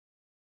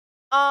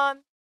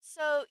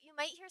So you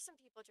might hear some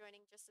people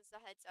joining just as a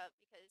heads up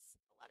because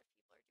a lot of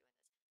people are doing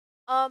this.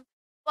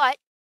 But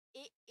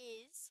it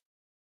is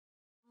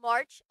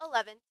March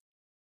 11th,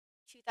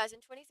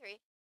 2023.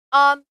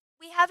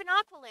 We have an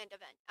Aqualand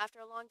event after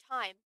a long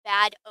time.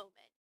 Bad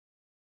Omen.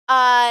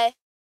 Uh,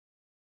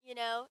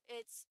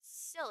 it's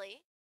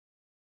silly.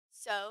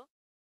 So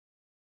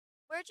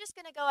we're just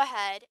gonna go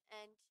ahead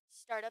and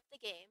start up the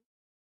game.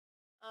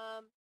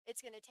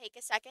 It's gonna take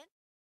a second,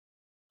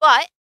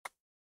 but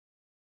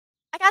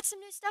I got some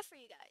new stuff for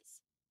you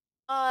guys.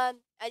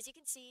 As you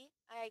can see,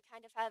 I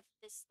kind of have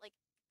this like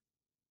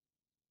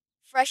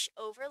fresh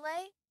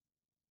overlay,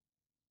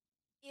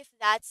 if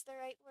that's the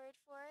right word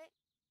for it.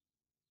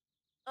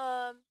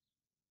 Um,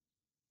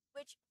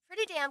 which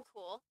pretty damn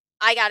cool.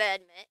 I gotta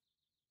admit.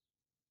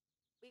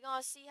 We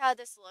gonna see how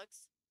this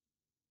looks.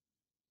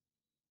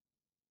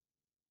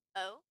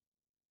 Oh,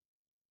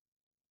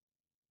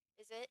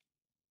 is it?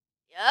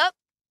 Yep,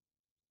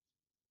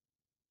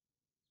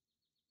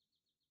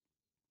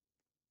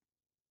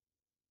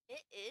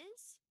 it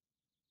is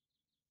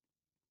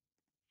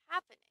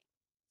happening.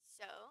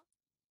 So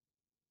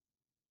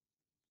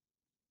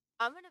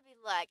I'm gonna be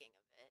lagging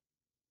a bit.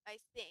 I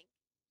think.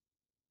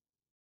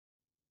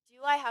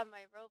 Do I have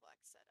my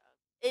Roblox set up?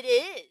 It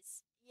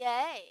is.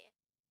 Yay.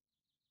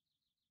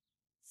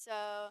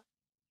 So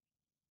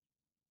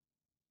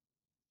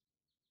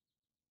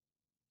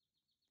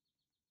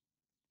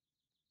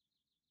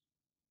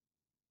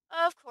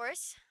of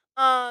course,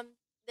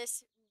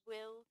 this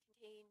will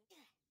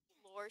contain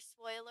lore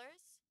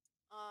spoilers.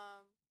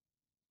 Um,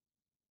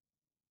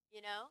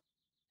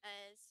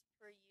 as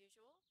per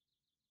usual.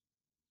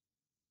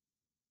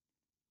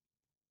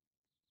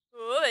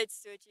 Oh, it's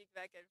switching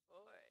back and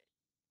forth.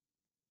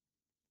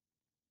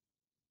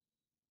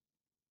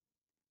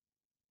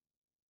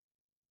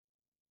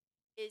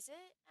 Is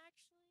it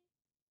actually?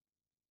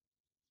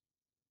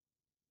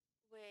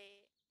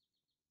 Wait,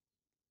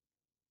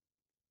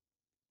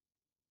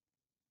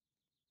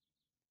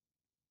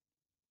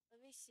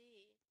 let me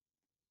see.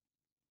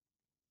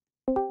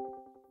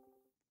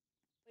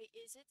 Wait,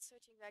 is it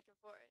switching back and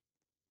forth?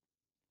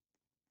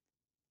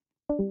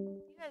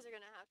 You guys are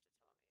gonna have to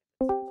tell me if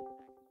it's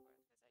switching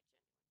back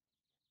and forth because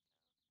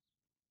I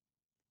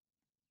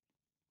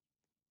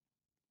genuinely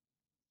can't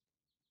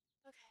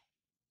tell. Okay.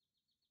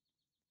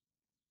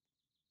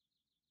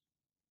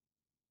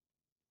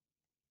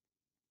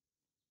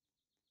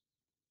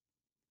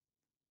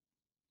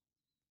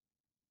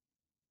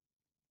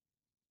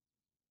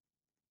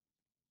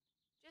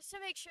 Just to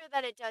make sure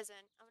that it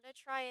doesn't, I'm gonna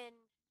try and,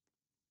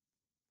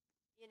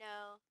 you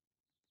know,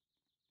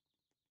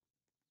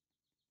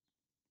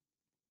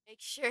 make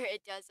sure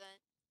it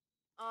doesn't.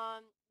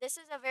 This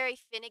is a very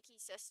finicky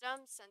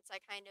system since I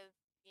kind of,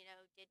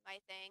 did my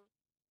thing.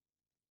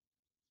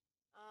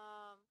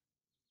 Um,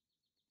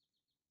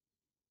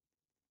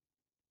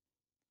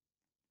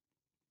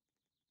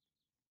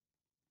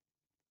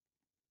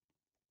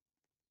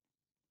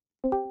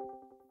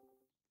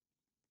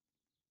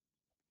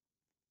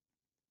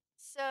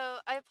 So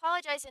I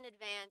apologize in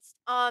advance.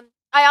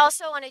 I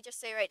also want to just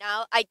say right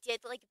now, I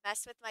did like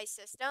mess with my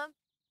system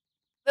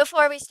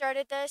before we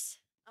started this.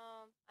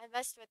 I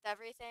messed with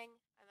everything.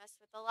 I messed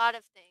with a lot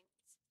of things.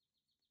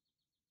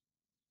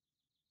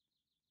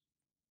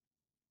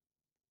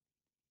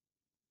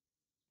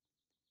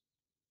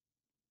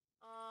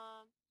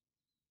 Um,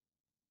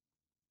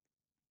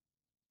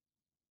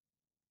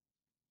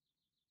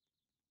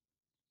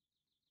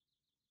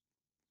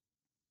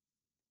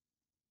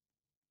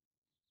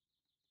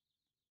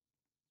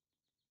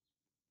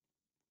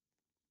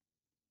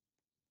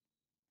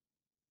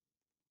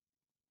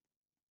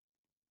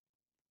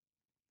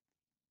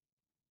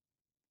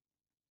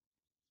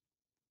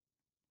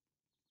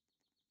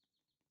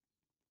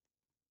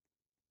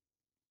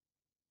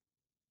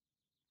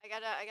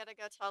 I gotta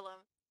go tell them.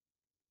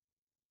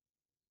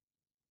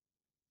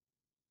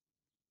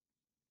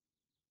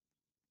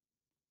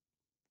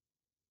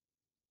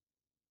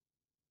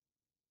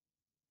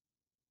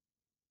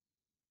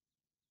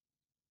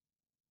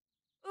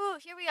 Ooh,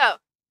 here we go.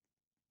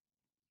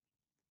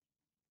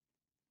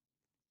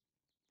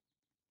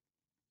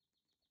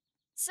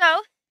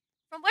 So,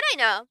 from what I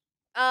know,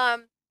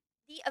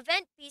 the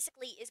event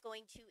basically is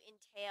going to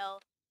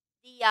entail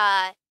the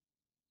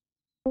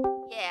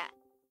yeah,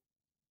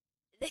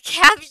 the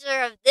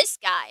capture of this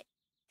guy.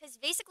 Because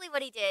basically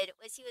what he did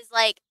was he was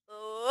like,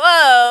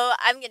 whoa,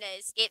 I'm going to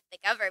escape the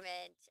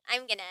government.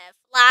 I'm going to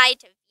fly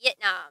to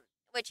Vietnam.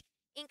 Which,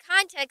 in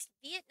context,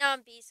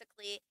 Vietnam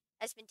basically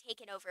has been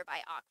taken over by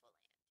Aqualand.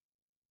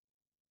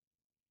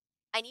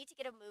 I need to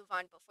get a move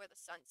on before the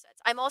sun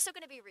sets. I'm also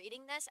going to be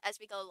reading this as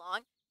we go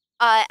along.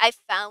 I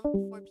found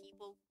for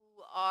people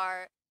who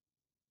are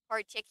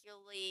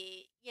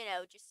particularly,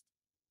 just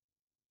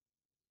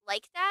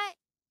like that,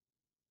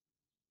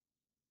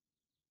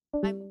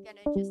 I'm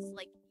gonna just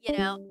like,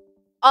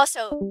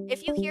 Also,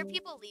 if you hear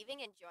people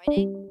leaving and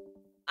joining,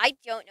 I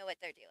don't know what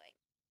they're doing.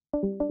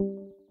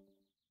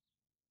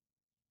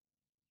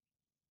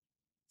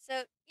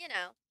 So,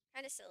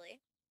 kind of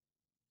silly.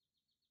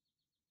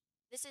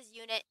 This is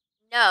unit.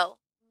 No,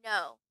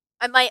 no.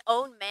 I'm my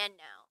own man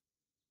now.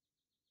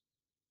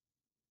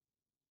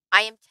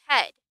 I am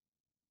Ted.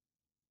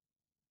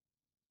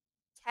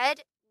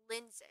 Ted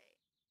Lindsay.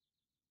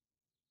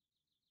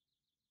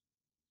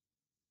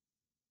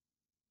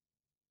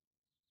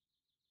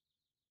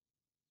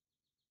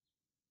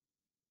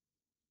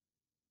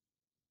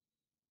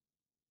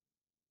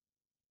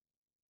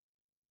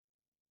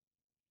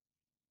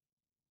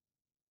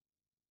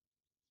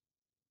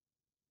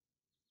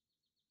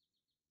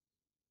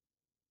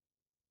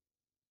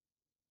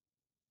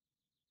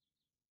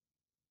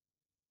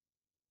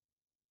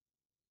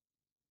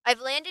 I've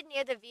landed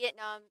near the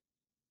Vietnam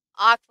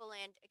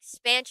Aqualand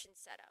expansion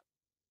setup.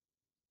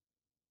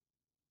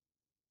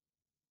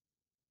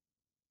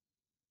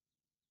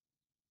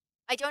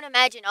 I don't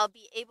imagine I'll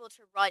be able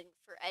to run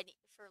for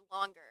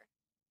longer.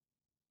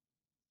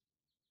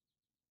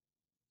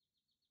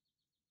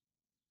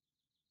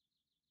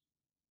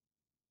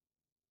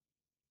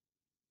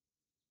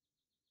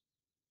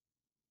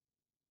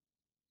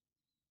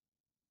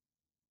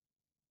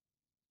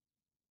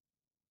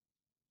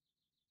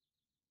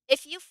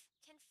 If you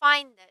can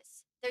find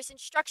this, there's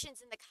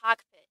instructions in the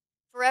cockpit.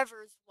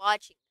 Forever's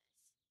watching this.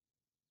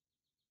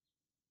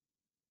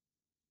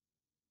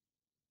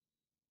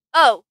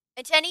 Oh,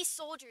 and to any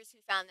soldiers who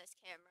found this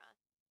camera,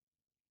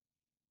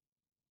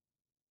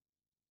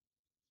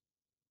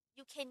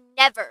 you can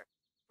never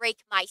break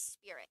my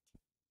spirit.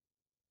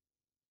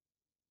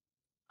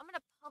 I'm gonna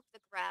pump the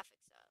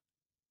graphics up.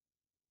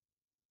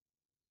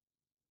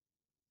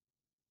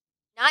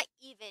 Not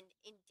even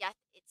in death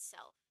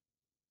itself.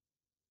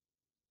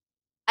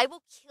 I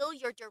will kill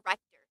your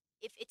director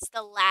if it's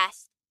the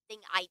last thing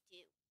I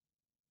do.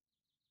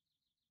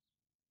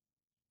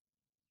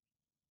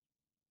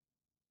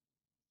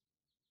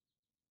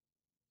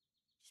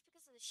 Just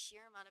because of the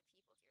sheer amount of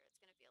people here,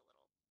 it's gonna be a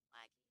little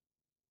laggy.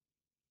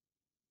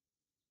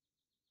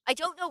 I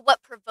don't know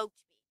what provoked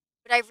me,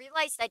 but I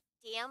realized that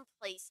damn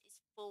place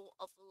is full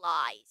of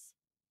lies.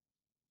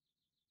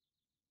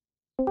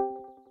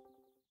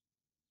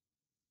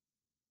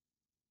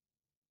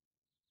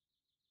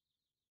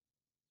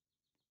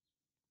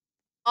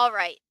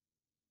 Alright.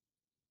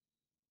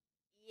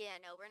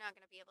 Yeah, no, we're not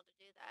gonna be able to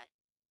do that.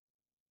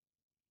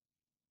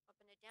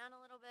 Open it down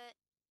a little bit.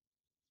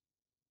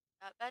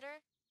 That better?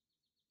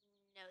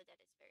 No,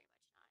 that is very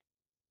much not.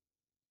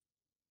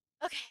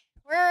 Okay,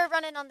 we're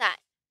running on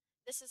that.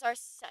 This is our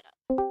setup.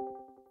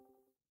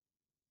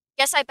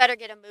 Guess I better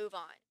get a move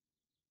on.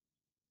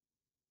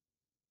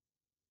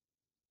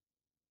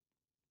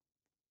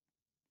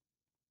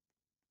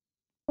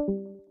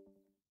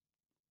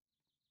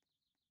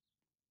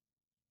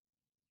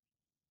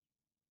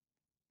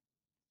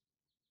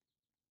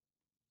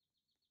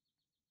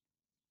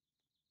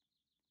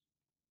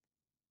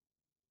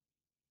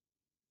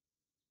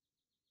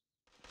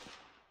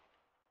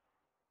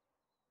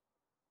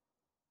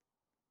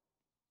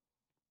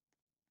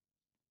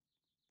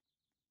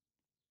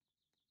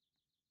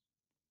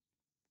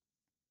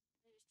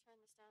 Let me just turn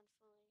this down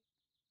fully.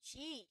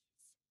 Jeez.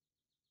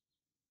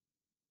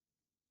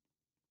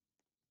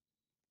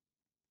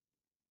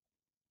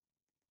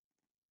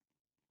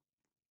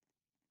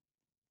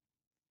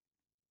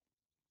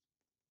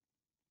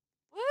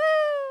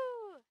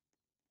 Woo!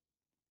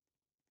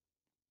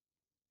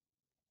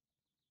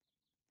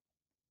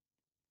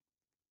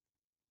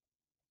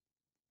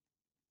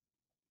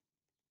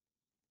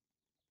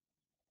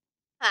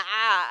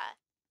 Ha!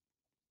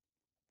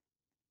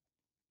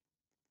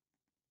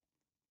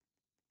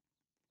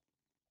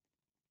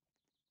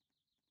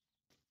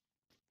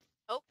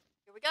 Oh,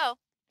 here we go.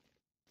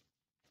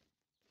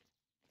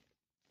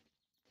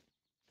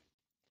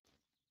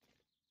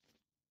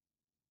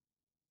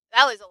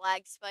 That was a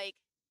lag spike.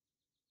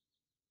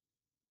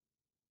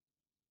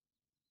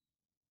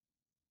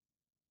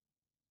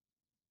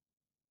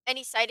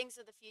 Any sightings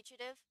of the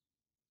fugitive?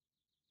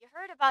 You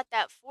heard about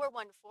that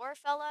 414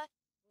 fella?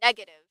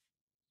 Negative.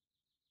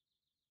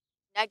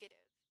 Negative.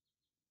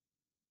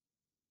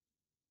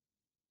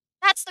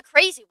 That's the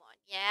crazy one,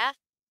 yeah?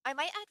 I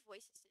might add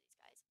voices to these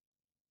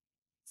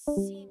guys.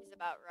 Seems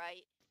about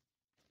right.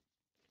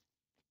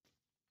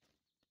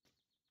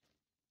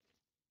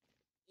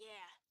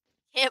 Yeah.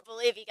 Can't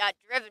believe he got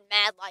driven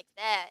mad like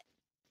that.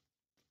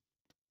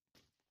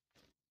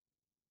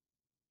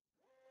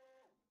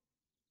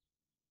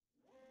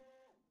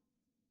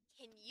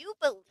 Can you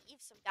believe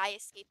some guy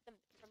escaped from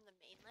the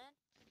mainland?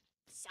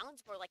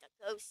 Sounds more like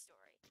a ghost story.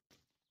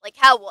 Like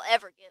how we'll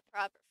ever get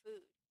proper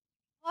food.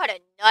 What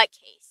a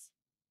nutcase.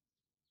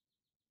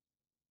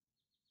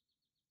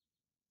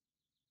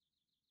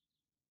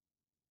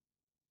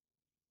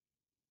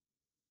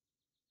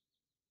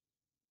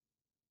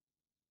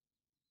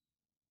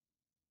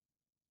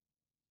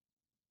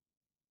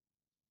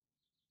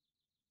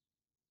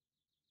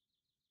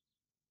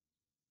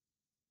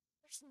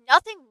 There's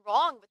nothing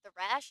wrong with the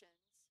rations.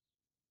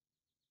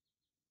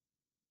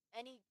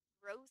 Any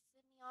growth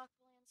in the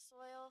Aqualand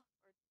soil?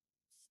 Or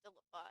still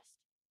a bust?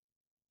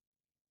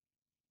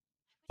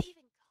 Why would he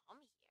even come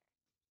here?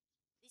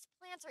 These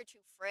plants are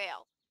too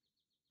frail.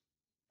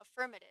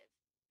 Affirmative.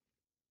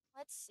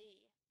 Let's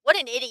see. What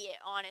an idiot,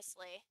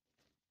 honestly.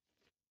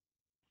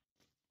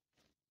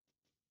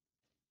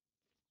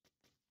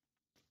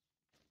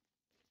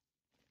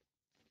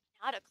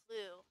 Not a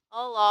clue.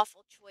 All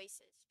awful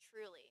choices,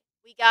 truly.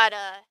 We got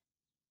a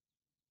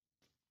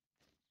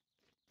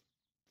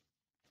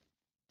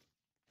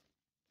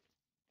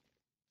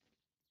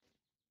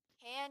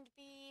canned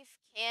beef,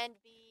 canned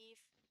beef.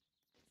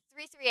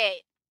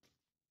 338.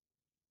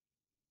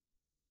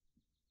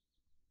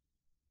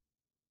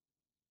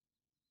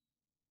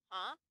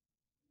 Huh?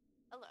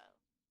 Hello.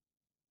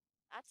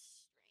 That's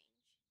strange.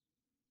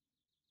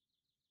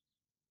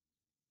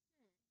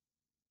 Hmm.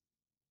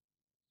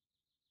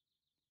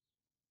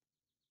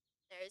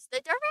 There's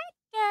the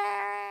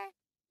director.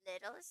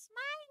 Little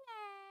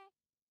Smiler.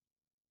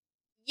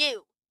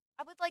 You.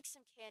 I would like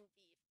some canned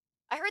beef.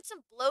 I heard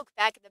some bloke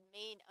back in the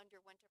main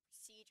underwent a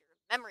procedure,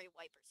 memory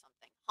wipe or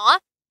something. Huh?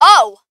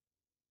 Oh!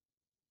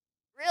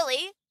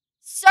 Really?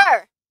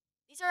 Sir!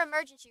 These are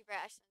emergency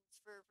rations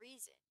for a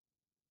reason.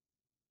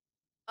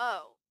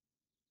 Oh.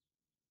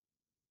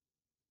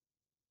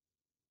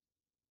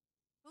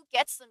 Who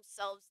gets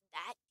themselves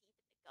that deep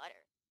in the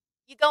gutter?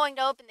 You going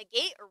to open the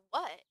gate or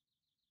what?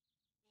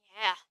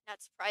 Yeah,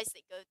 not surprised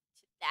they go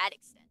to that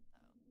extent,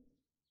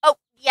 though. Oh,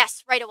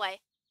 yes, right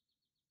away.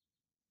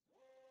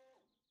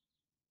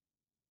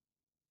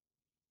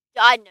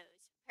 God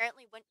knows.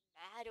 Apparently went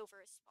mad over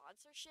a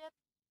sponsorship.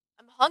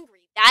 I'm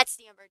hungry. That's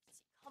the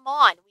emergency. Come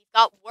on, we've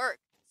got work.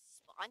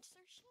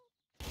 Sponsorship?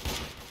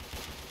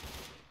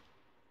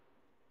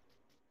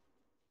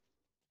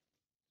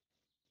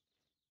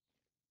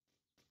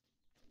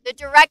 The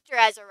director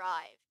has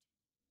arrived.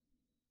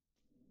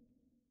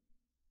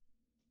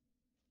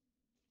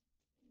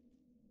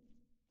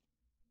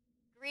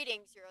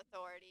 Greetings, Your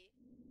Authority.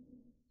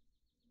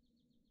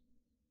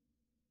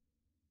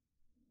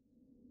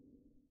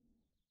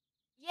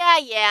 Yeah,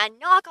 yeah,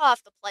 knock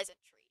off the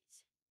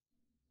pleasantries.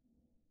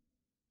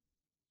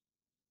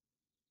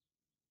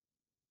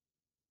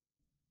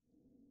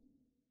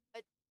 Uh,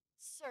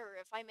 Sir,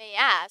 if I may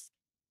ask,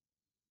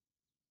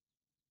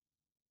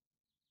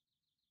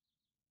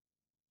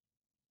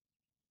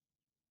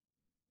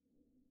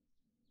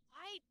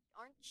 why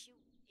aren't you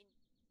in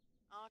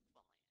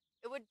Aqualand?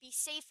 It would be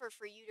safer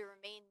for you to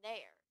remain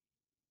there.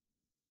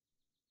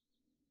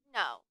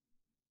 No.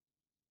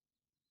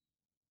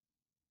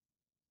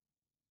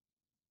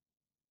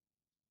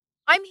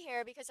 I'm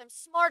here because I'm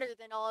smarter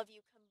than all of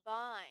you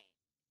combined.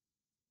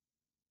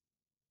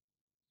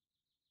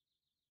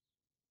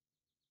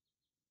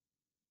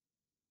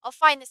 I'll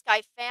find this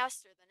guy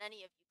faster than any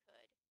of you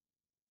could.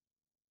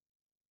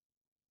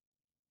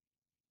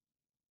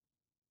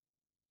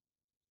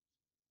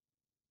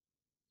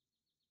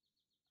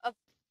 Of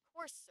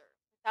course, sir,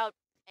 without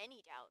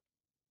any doubt.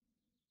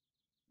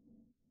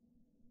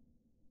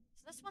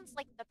 So this one's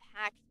like the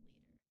pack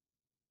leader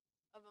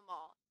of them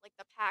all. Like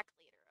the pack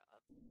leader of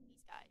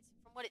these guys,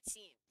 from what it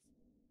seems.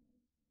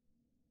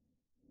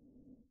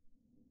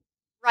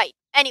 Right.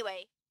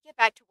 Anyway, get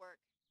back to work.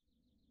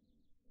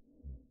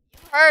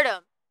 You heard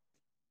him.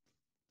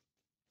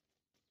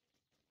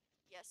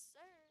 Yes, sir.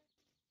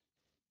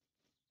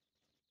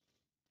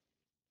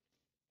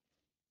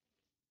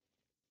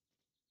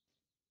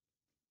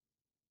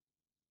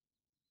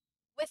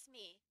 With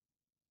me.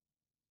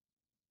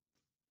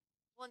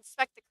 We'll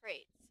inspect the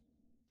crates.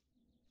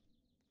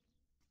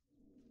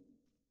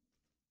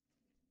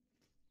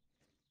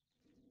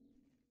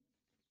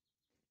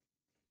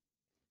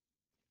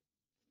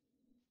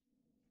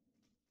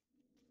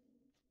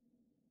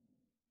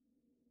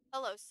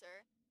 Hello,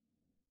 sir.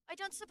 I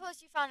don't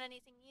suppose you found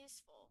anything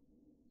useful.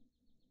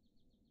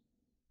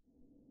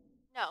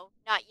 No,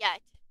 not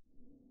yet.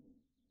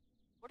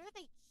 What are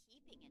they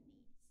keeping in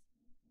these?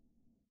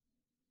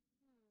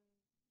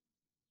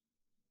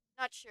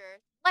 Not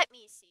sure. Let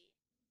me see.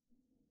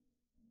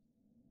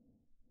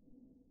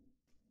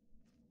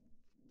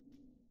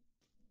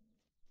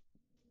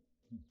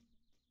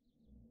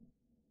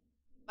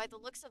 By the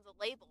looks of the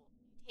label,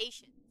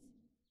 mutations.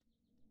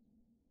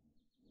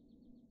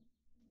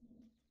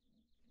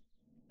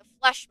 The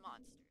flesh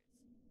monsters.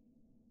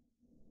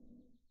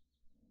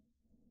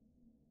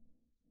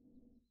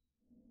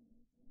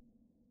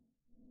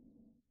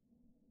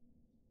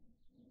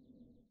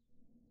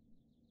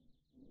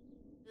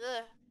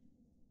 Ugh.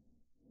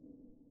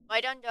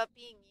 Might end up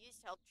being used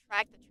to help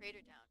track the traitor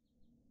down.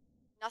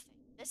 Nothing.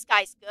 This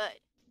guy's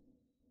good.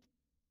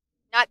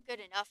 Not good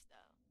enough, though.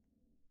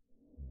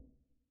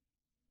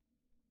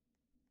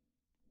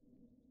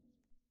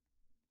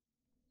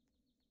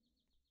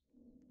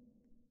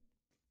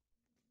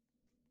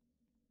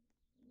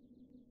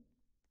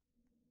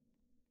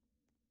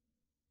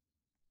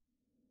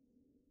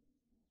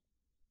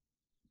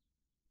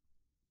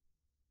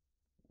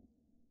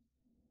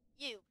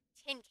 You,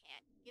 Tin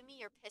Can, give me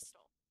your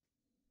pistol.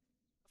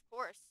 Of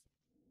course.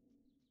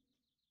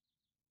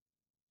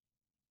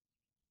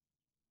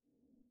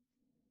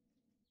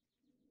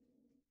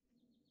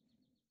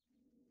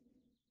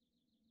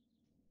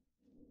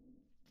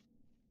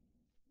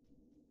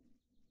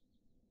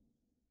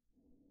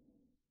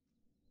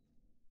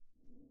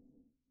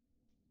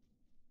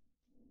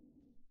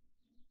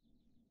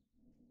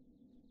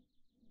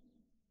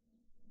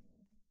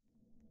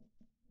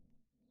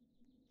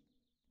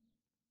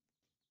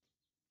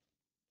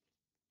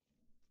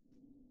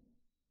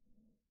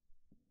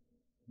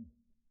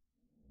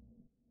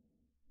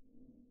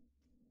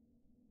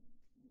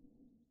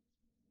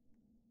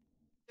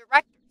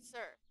 director,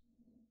 sir.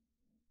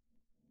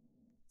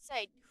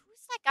 Say,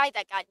 who's that guy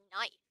that got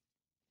knifed?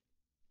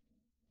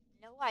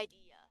 No idea.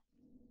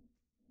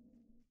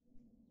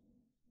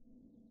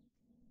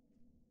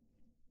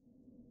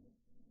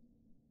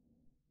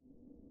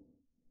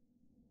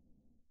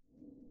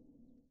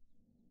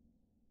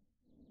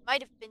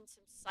 Might have been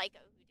some psycho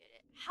who did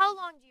it. How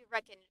long do you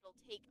reckon it'll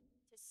take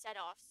to set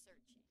off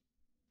searching?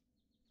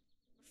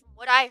 From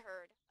what I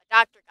heard, a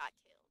doctor got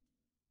killed.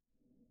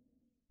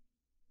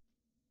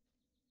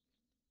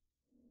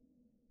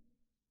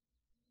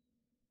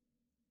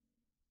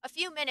 A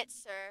few minutes,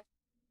 sir.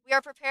 We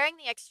are preparing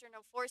the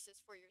external forces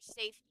for your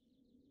safety.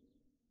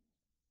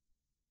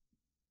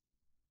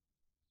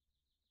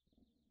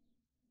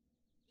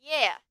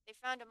 Yeah, they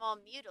found them all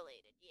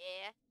mutilated,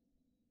 yeah.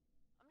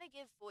 I'm gonna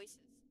give voices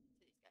to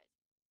these guys.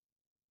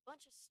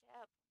 Bunch of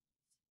stab.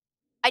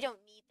 I don't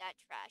need that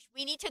trash.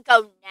 We need to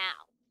go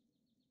now.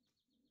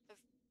 Of course,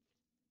 sir.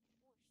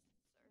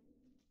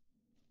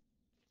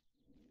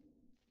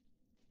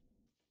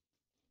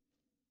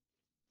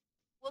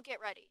 We'll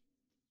get ready.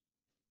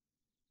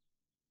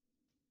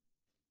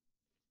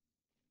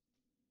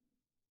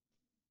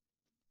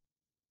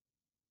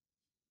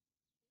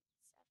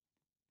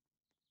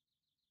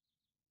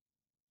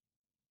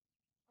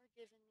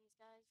 We're giving these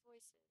guys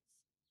voices.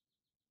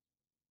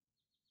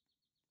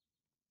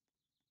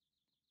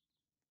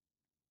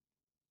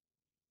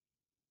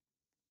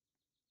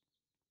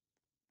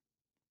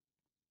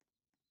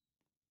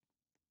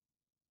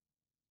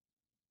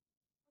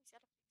 Oh, he's got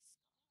a big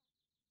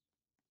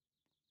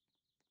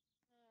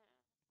skull. Hmm.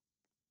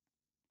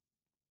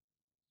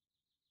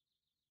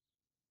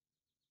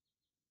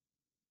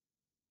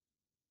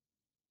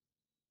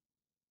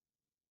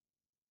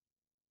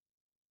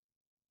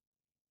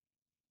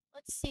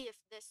 Let's see if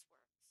this works.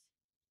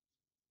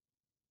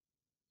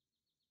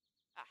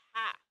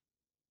 Aha.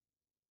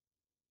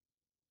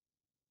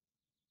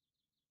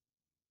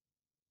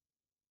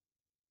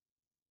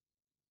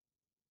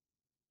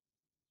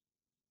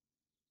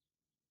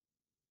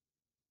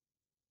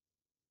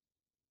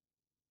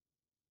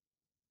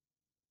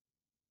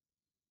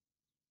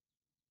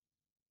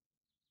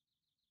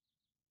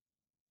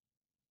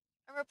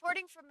 I'm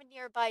reporting from a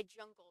nearby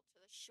jungle to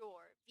the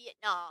shore,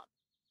 Vietnam.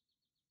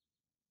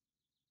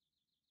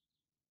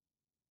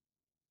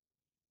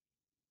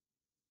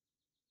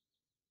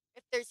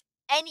 If there's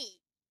any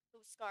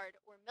Coast Guard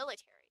or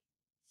military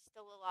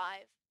still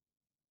alive,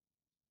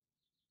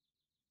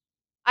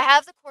 I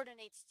have the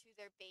coordinates to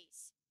their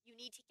base. You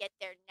need to get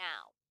there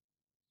now.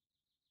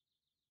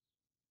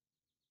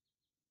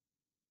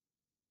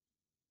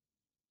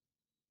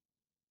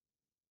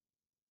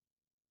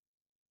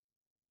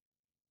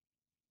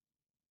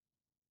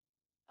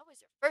 That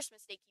was your first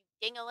mistake, you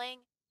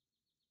dingaling.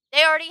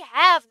 They already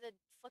have the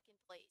fucking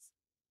place.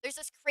 There's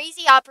this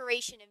crazy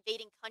operation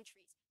invading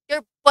countries.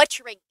 They're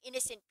butchering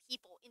innocent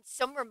people in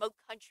some remote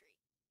country.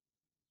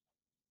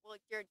 Well,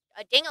 you're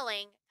a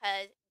dingaling,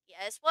 because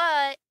guess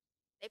what?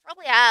 They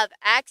probably have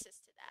access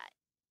to that.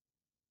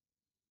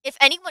 If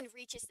anyone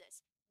reaches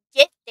this,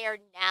 get there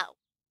now.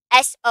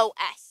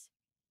 SOS.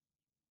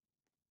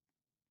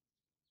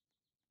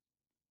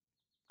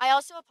 I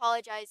also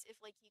apologize if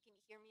like you can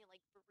hear me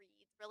like breathe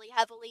really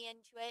heavily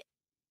into it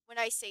when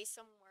I say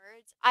some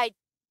words. I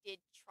did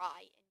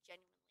try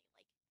and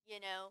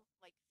genuinely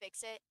like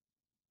fix it.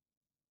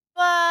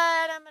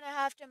 But I'm going to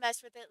have to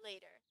mess with it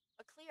later.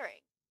 A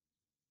clearing.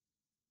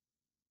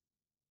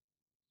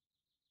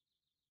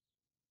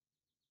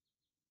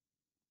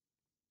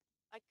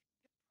 I could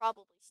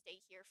probably stay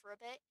here for a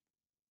bit.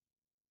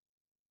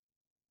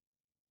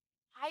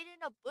 Hide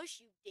in a bush,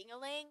 you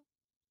dingaling.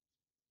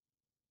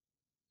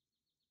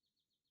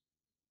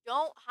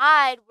 Don't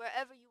hide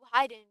wherever you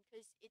hide in,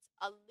 because it's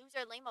a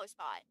loser lamo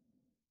spot.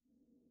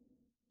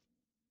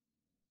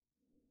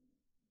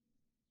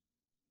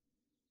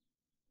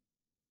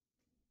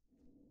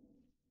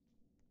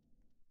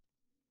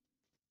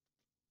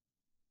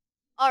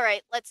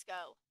 Alright, let's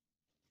go.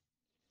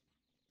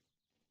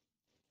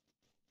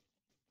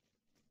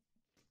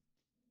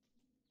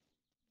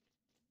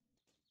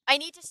 I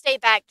need to stay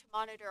back to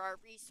monitor our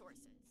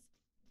resources.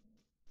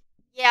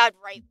 Yeah,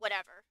 right,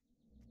 whatever.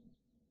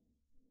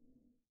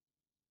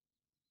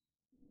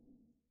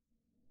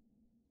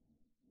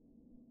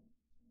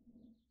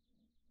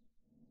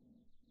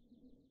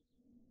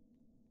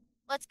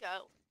 Let's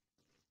go.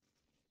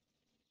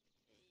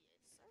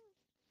 Yes,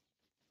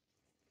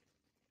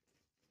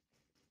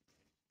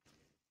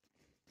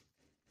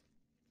 sir.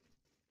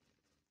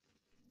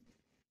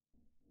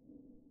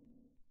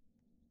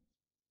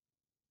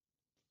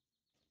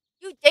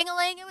 You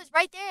dingaling, it was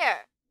right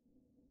there.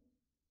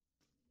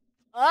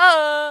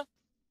 I'm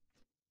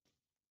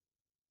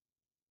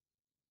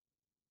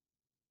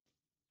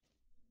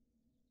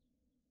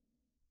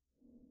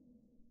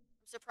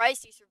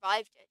surprised he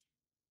survived it.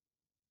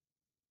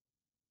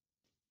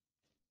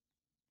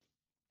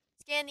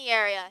 Scan the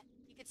area.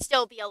 He could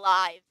still be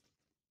alive.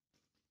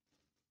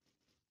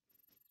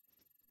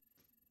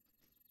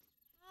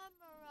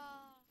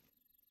 Camera.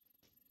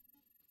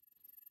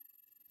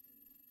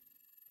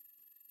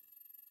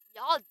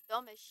 Y'all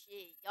dumb as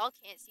shit. Y'all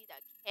can't see the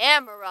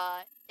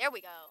camera. There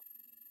we go.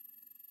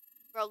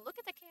 Bro, look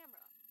at the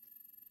camera.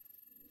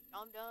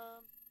 Dum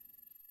dum.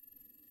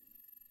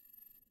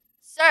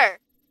 Sir.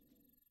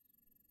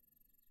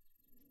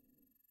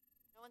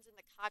 No one's in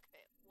the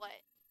cockpit. What?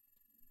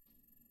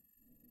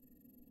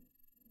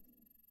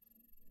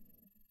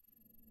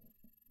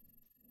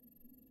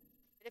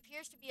 It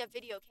appears to be a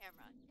video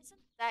camera. Isn't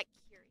that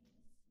curious?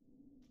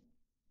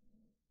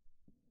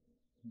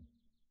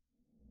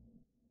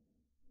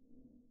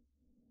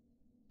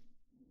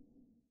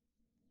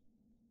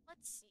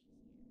 Let's see.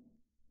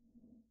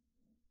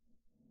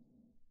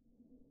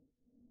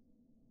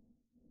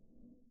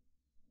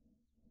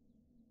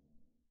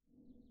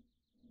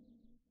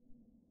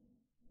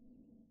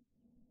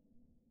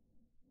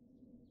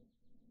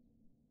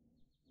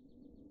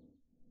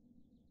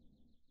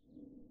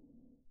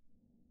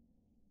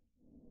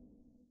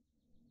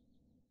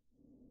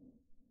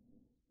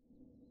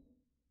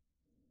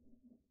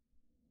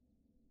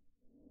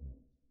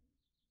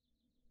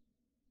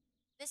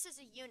 This is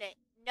a unit.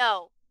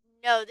 No.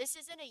 No, this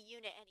isn't a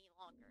unit any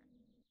longer.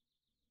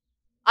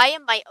 I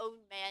am my own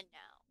man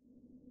now.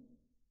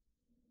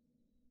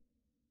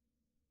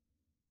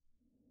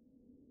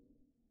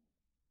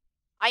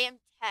 I am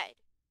Ted.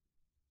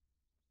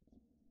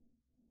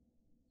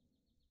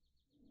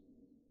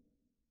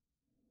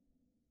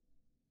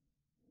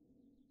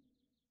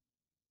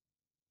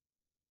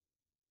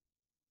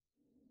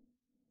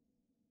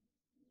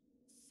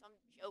 Some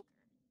joker.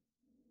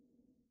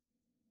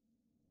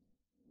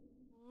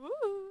 Woo!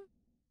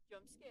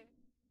 Jump scare.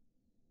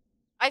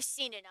 I've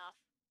seen enough.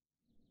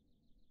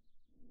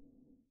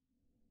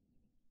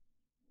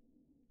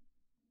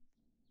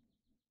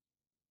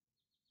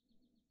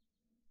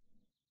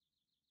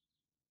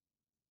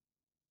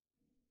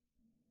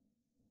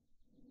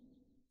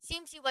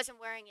 Seems he wasn't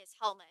wearing his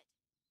helmet.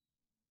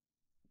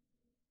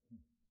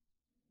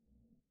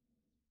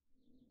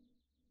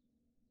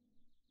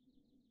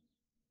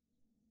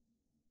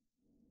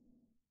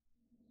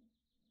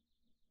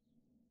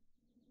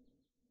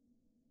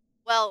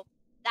 Well,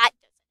 that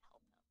doesn't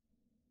help him.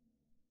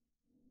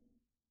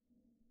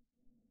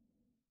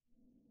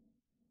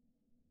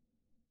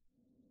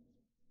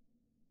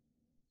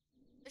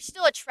 There's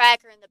still a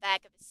tracker in the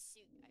back of his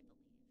suit, I believe.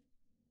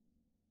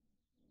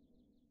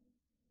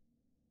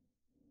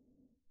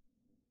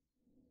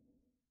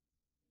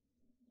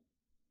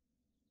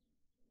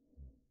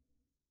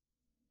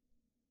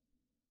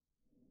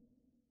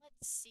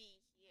 Let's see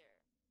here.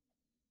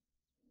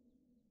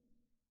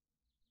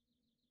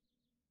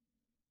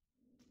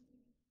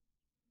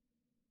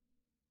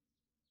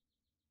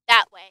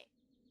 That way.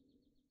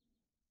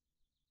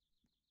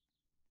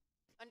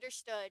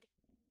 Understood.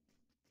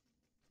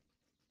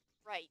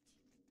 Right.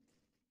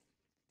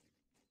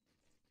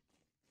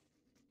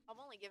 I'm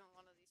only giving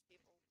one of these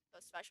people a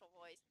special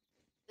voice.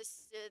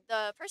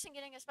 The person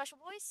getting a special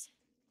voice,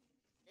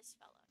 this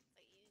fella.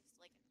 They use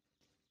like a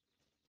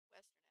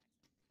Western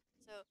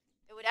accent, so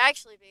it would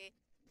actually be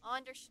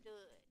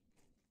understood.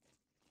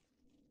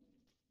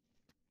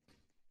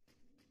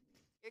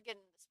 You're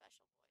getting the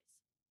special voice,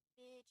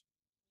 bitch.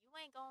 You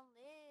ain't gonna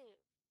live.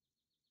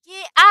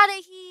 Get out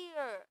of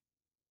here.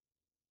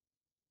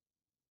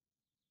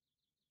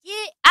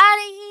 Get out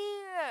of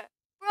here,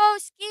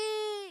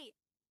 broski.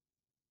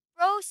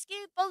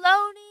 Broski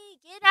baloney.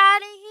 Get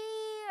out of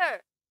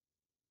here.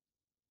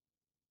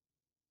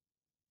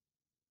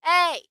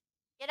 Hey,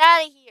 get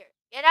out of here.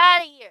 Get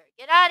out of here.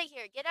 Get out of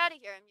here. Get out of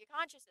here. I'm your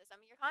consciousness. I'm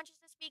your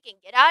consciousness speaking.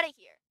 Get out of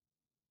here.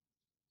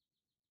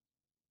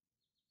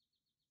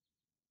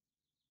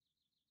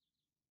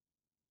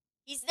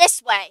 He's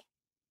this way.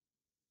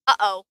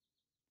 Uh-oh.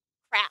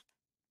 Crap.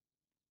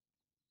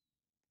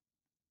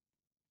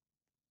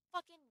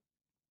 Fucking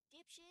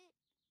dipshit.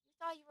 You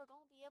thought you were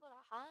going to be able to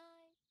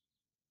hide?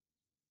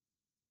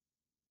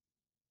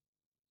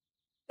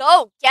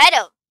 Go get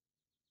him.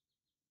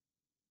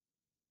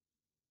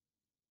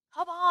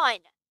 Come on.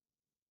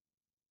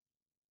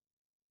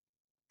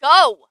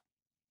 Go.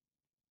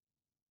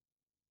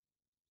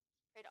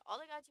 Pray to all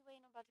the gods you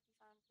waiting about to be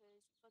found because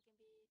you fucking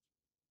bitch.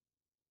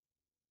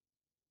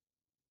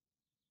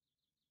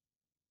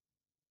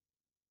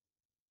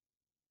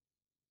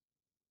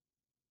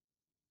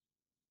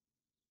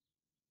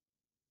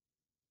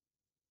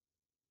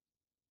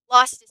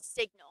 Lost his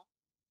signal.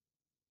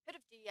 Could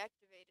have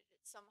deactivated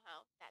it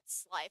somehow. That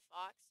sly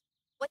fox.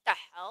 What the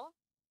hell?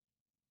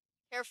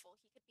 Careful,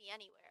 he could be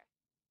anywhere.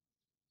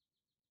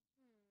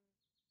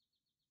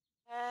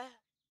 Hmm.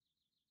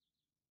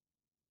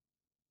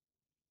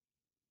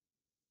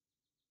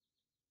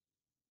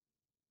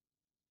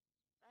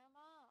 Come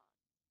on.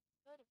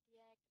 Could have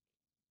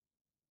deactivated.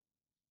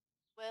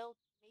 Well,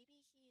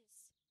 maybe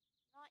he's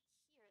not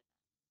here then.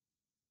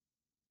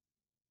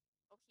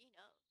 Oh, he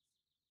knows.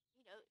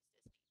 He knows,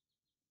 doesn't he?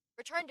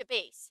 Return to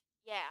base.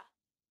 Yeah.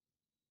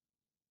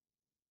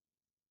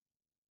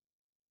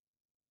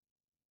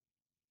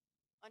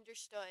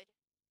 Understood.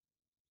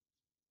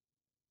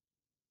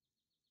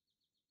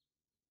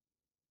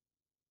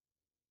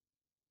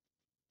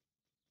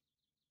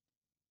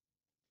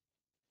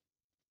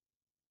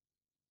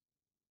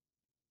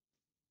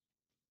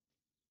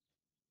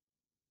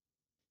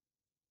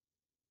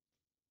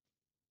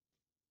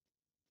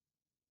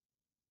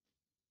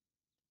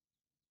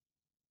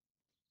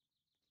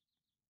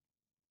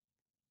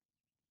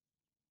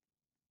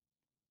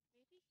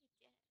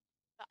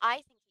 But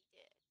I think he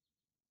did.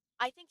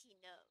 I think he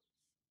knows.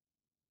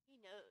 He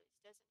knows,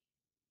 doesn't he?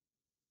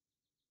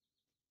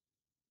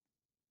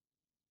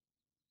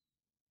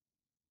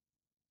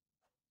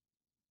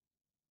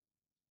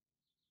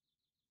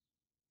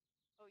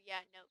 Oh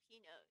yeah, no,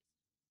 he knows.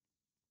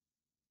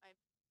 I'm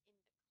in the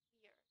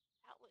clear.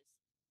 That was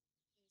easy.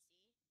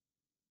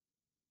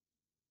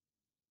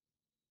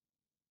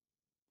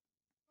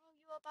 Bro,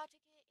 you about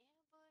to get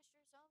ambushed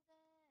or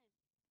something?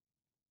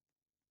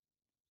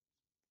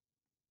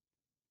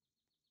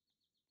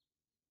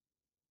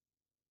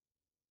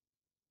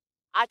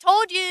 I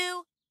told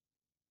you.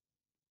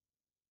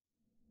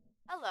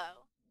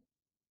 Hello.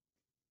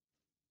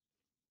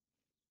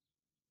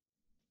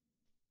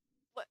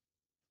 What?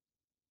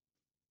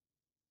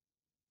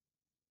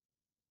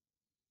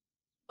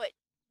 But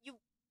you.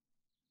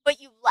 But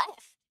you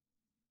left.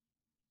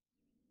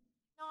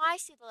 No, I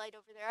see the light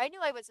over there. I knew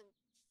I wasn't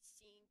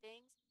seeing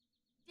things.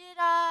 Did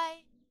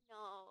I?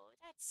 No,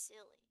 that's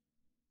silly.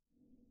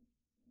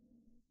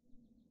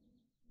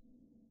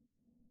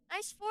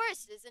 Nice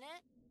forest, isn't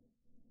it?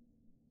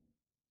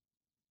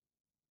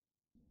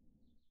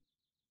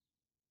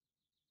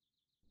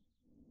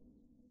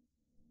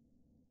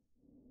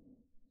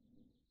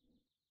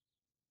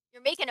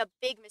 You're making a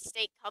big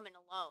mistake coming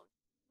alone.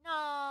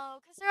 No,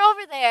 because they're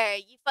over there,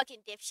 you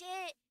fucking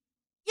dipshit.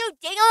 You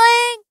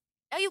dingling!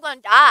 Now you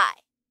gonna die.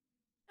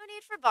 No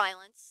need for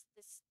violence.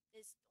 This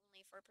is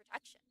only for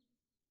protection.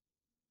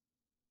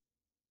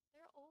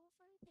 They're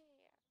over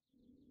there.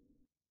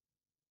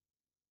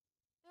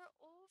 They're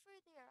over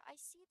there. I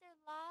see their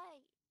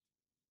light.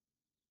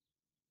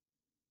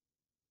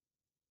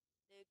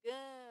 The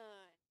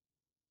gun.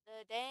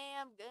 The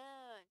damn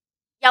gun.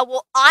 Yeah,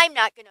 well, I'm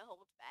not gonna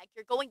hold back.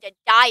 You're going to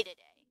die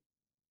today.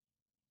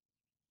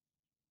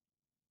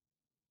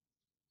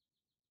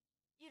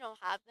 You don't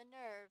have the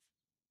nerve.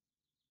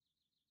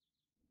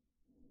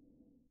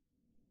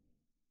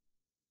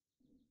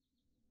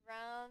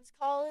 Brown's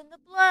calling the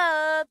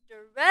bluff.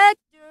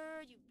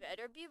 Director, you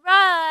better be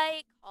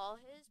right. Call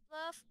his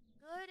bluff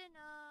good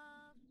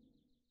enough.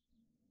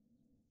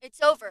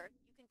 It's over.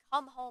 You can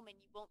come home and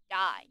you won't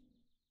die.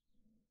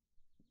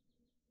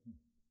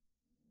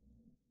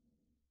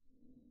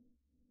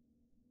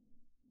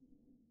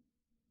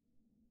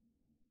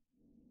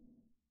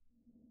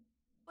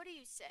 What do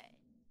you say?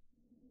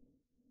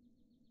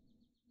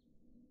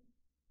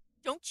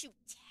 Don't you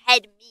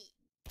Ted me.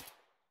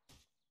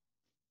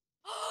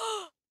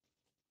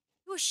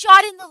 You were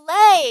shot in the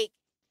leg.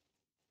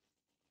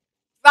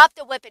 Drop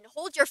the weapon.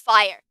 Hold your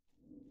fire.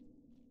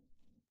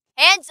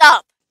 Hands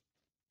up.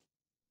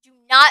 Do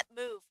not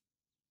move.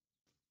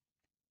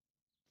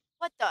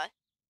 What the?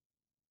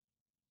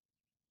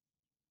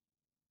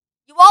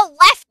 You all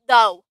left,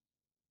 though.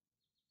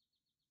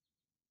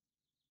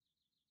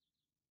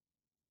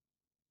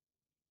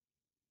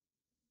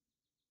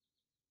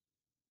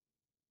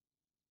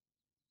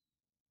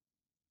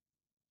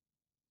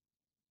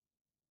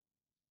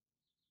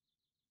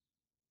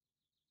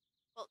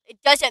 Well,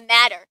 it doesn't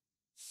matter.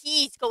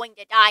 He's going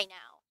to die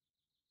now.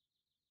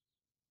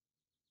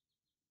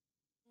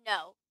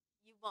 No,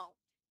 you won't.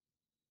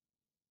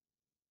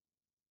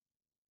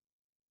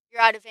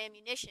 You're out of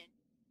ammunition.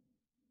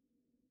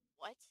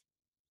 What?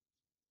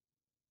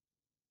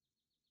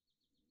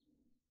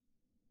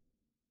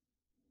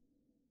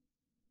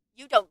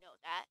 You don't know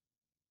that.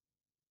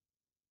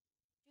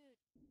 Dude,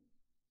 he's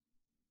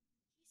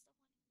the one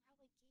who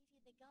probably gave you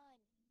the gun.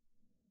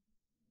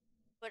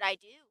 But I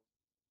do.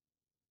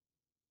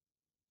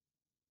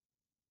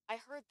 I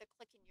heard the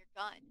click in your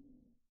gun.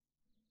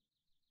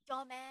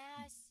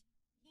 Dumbass.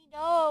 He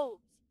knows.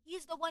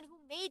 He's the one who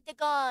made the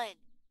gun.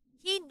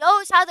 He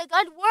knows how the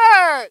gun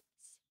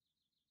works.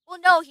 Well,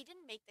 no, he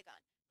didn't make the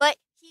gun. But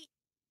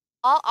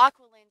all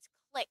Aqualands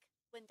click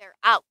when they're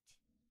out.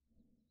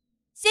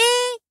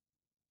 See?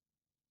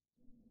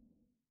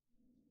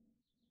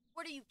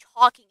 What are you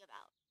talking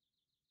about?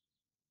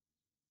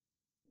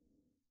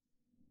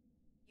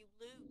 You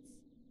lose.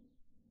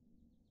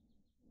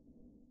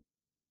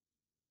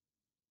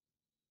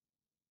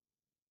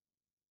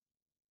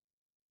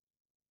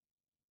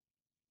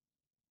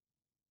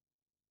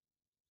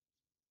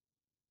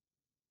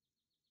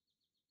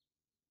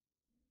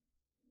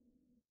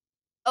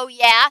 Oh,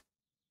 yeah?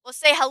 Well,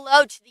 say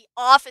hello to the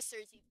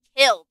officers you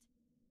killed.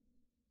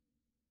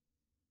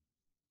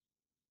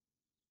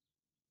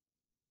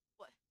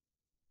 What?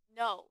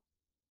 No.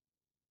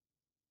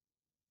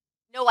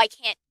 No, I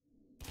can't.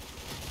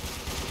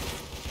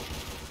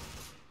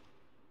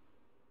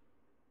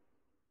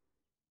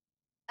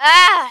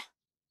 Ah!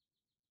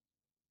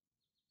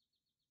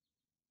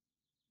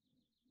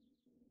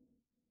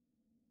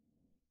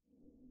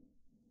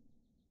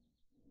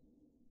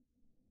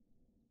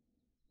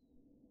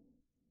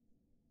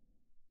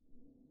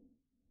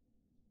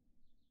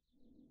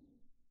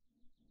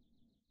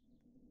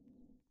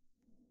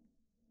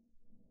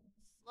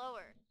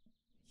 Slower.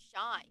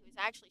 Shot. He was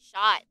actually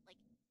shot, like,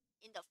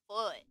 in the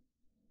foot.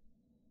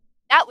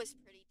 That was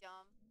pretty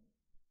dumb.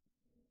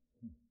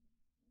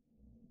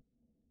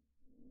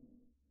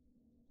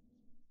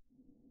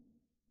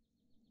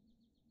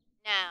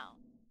 now.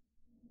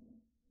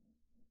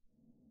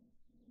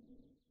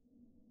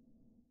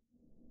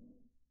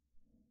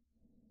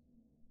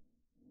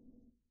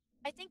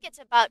 I think it's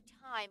about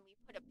time we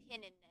put a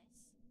pin in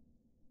this.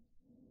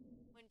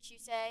 Wouldn't you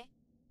say?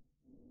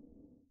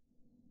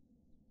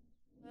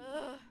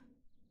 Ugh.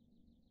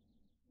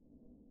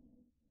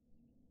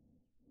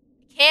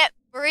 I can't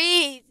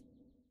breathe.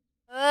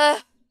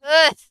 Ugh.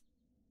 Ugh.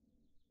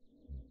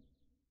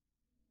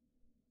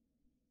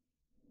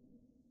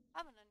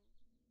 Are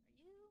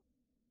you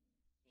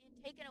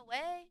being taken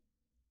away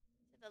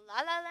to the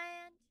La La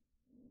Land,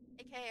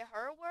 aka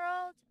her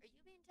world? Are you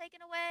being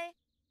taken away?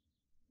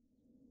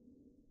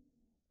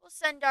 We'll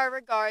send our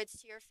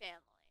regards to your family.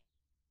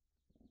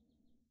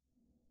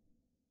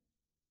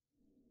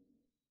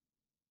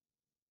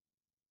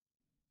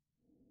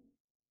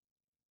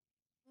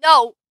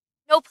 No,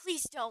 no,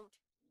 please don't.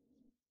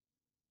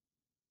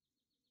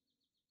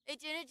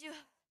 It didn't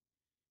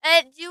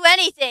do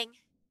anything.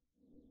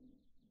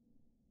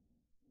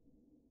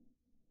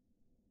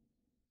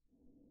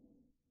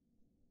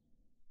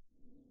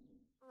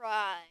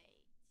 Right.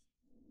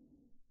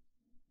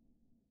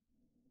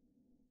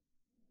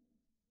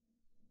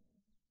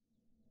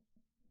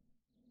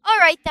 All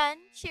right then.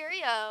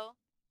 Cheerio.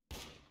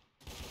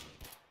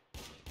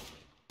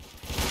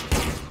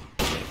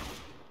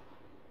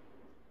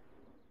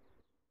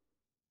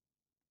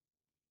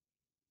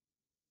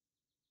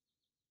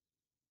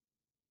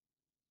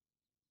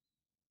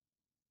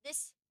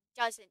 This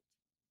doesn't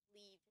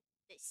leave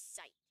this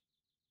site.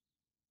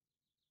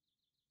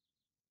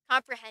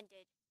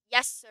 Comprehended.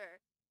 Yes, sir.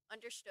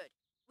 Understood.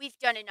 We've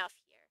done enough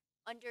here.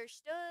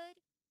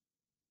 Understood.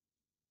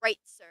 Right,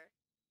 sir.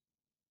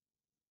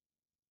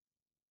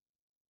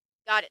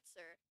 Got it,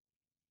 sir.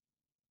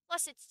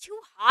 Plus, it's too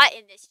hot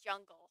in this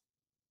jungle.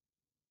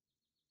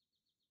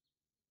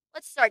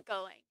 Let's start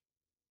going.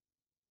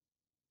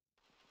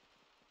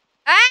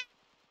 Ah!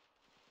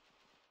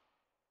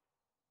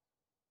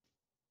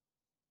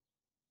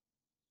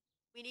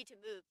 We need to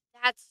move.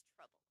 That's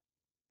trouble.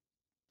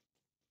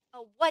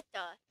 Oh, what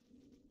the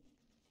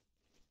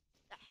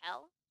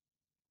hell?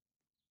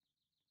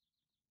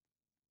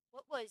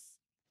 What was...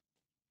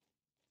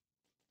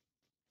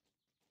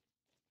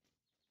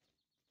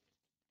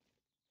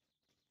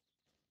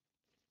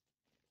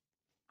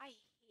 I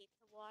hate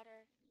the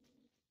water.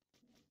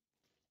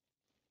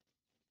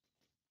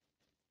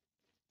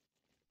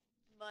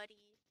 Muddy.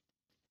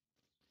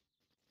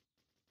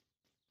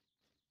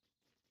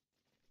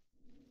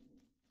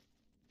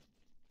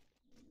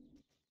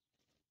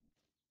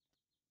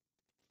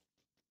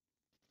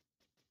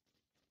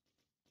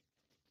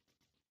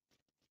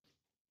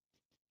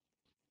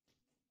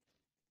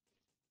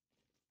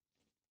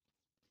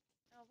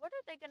 What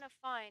are they gonna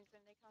find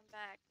when they come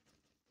back?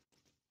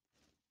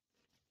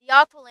 The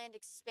Aqualand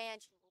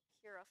expansion will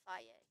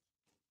purify it.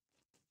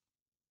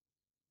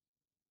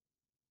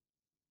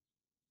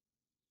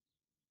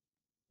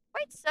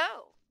 Quite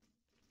so.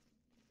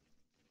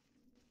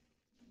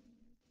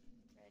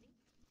 Ready?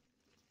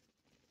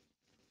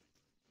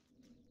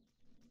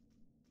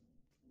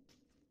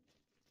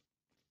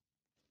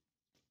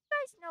 You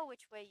guys know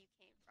which way you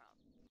came from.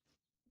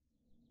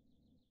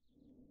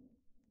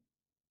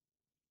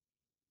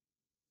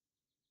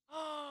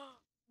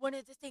 One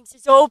of the things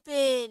is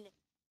open.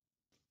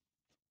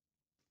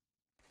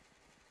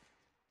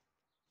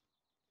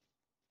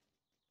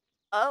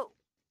 Oh.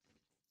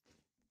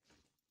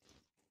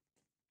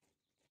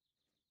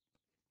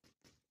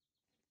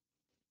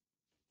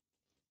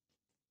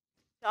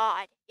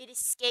 God, it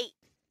escaped.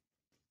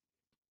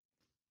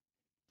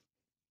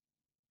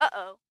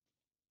 Uh-oh.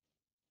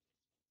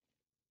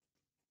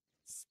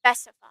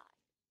 Specify.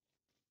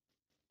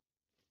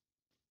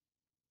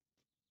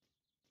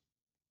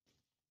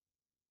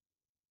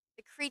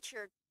 The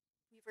creature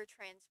we were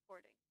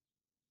transporting.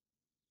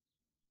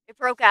 It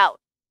broke out.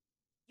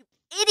 You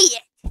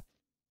idiot! For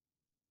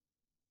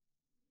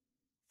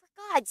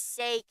God's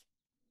sake.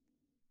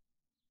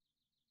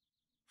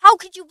 How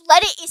could you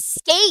let it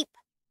escape?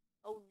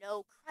 Oh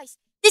no, Christ.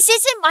 This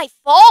isn't my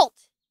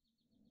fault!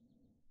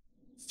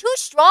 It's too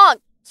strong.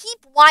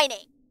 Keep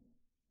whining.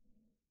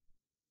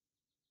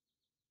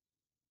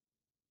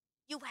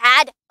 You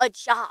had a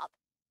job,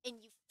 and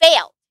you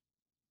failed.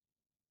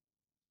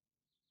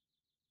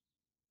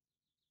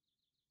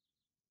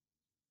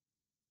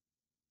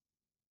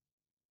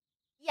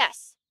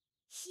 Yes,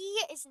 he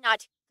is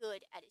not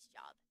good at his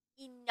job.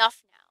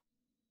 Enough now.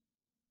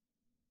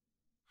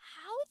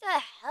 How the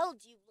hell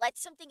do you let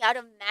something out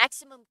of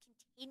maximum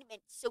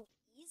containment so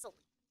easily?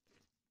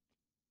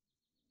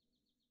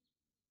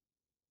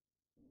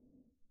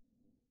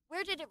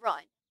 Where did it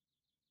run?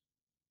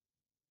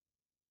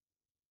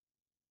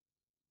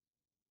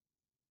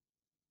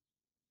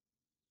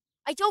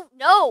 I don't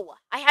know.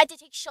 I had to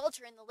take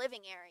shelter in the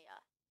living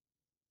area.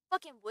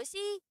 Fucking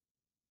wussy.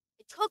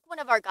 It took one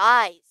of our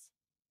guys.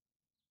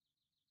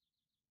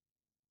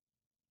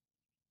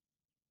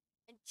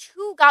 And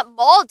two got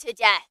mauled to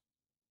death.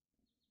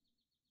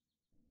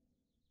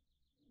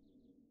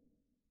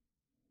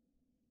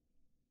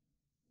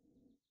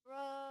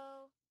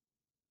 Bro.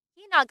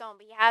 not gonna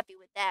be happy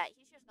with that.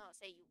 He's just gonna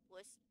say you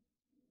pussy.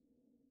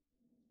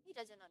 He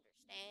doesn't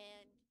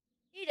understand.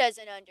 He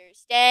doesn't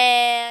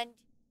understand.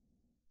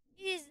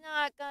 He's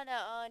not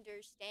gonna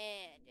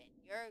understand, and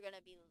you're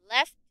gonna be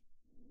left.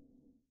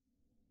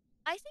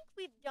 I think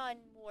we've done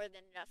more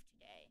than enough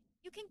today.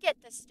 You can get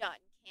this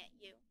done, can't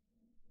you?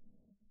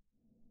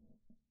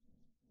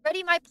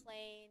 Ready my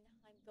plane.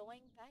 I'm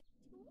going back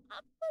to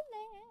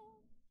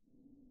Aqualand.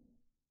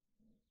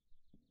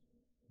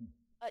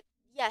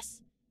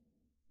 Yes,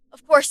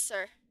 of course,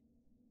 sir.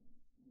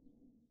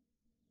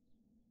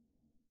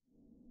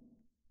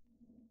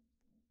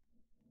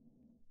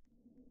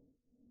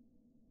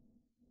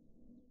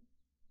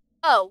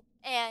 Oh,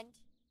 and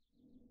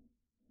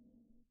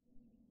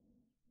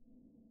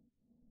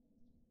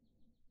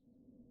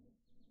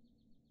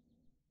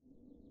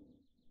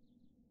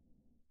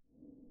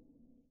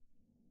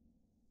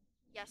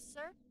yes,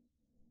 sir.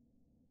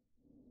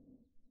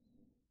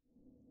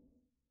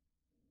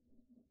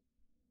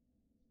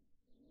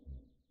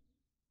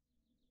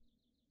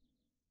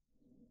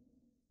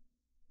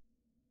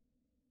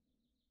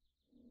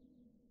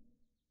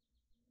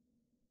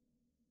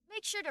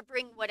 Make sure to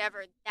bring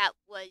whatever that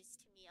was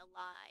to me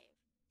alive.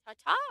 Ta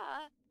ta.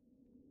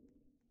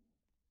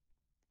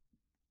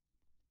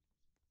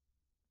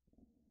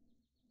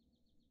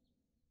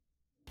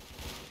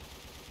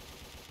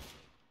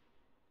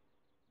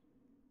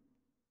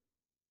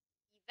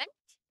 Event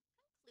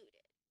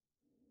concluded.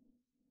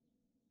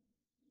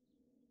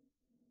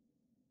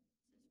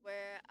 This is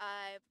where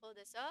I pull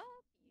this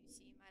up. You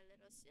see my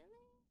little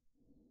silly.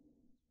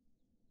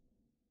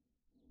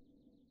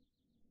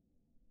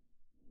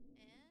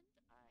 And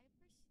I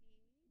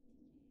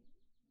proceed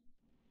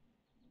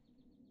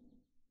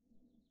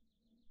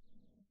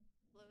to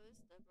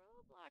close the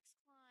Roblox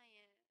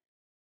client.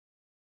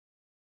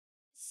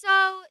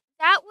 So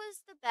that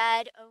was the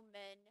Bad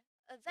Omen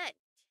event.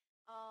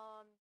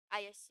 I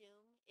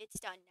assume it's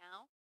done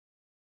now.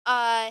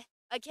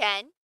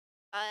 Again,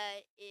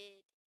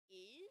 it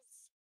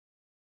is,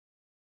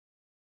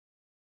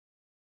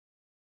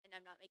 and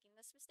I'm not making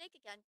this mistake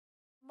again,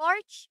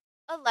 March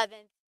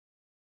 11th,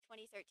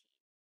 2013.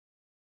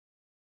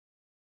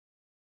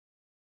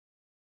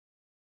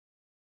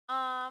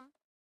 Um,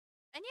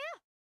 and yeah,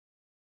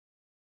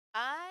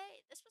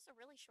 this was a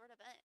really short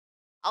event.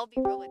 I'll be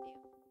real with you.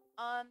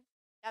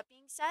 That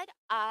being said,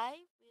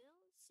 I will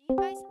see you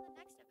guys in the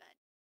next event.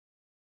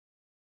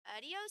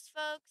 Adios,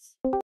 folks.